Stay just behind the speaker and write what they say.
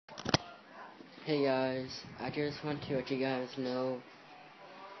Hey guys, I just want to let you guys know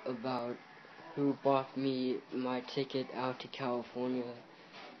about who bought me my ticket out to California.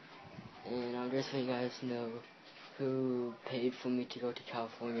 And I'm just letting you guys know who paid for me to go to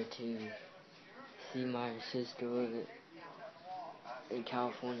California to see my sister in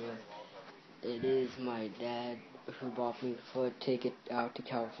California. It is my dad who bought me for a ticket out to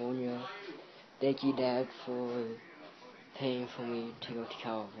California. Thank you, Dad, for paying for me to go to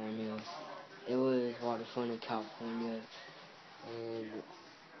California. It was a lot of fun in California, and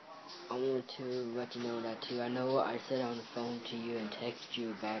I want to let you know that too. I know I said on the phone to you and texted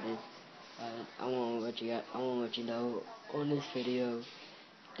you about it. I want to let you know on this video.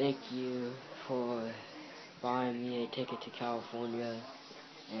 Thank you for buying me a ticket to California,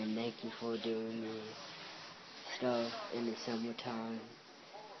 and thank you for doing me stuff in the summertime.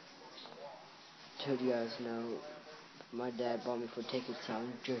 Told you guys know my dad bought me for tickets, so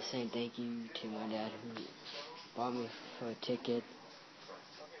I'm just saying thank you to my dad who bought me for a ticket,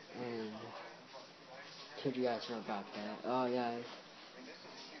 and told you guys know about that. Oh guys,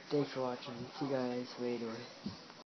 thanks for watching. See you guys later.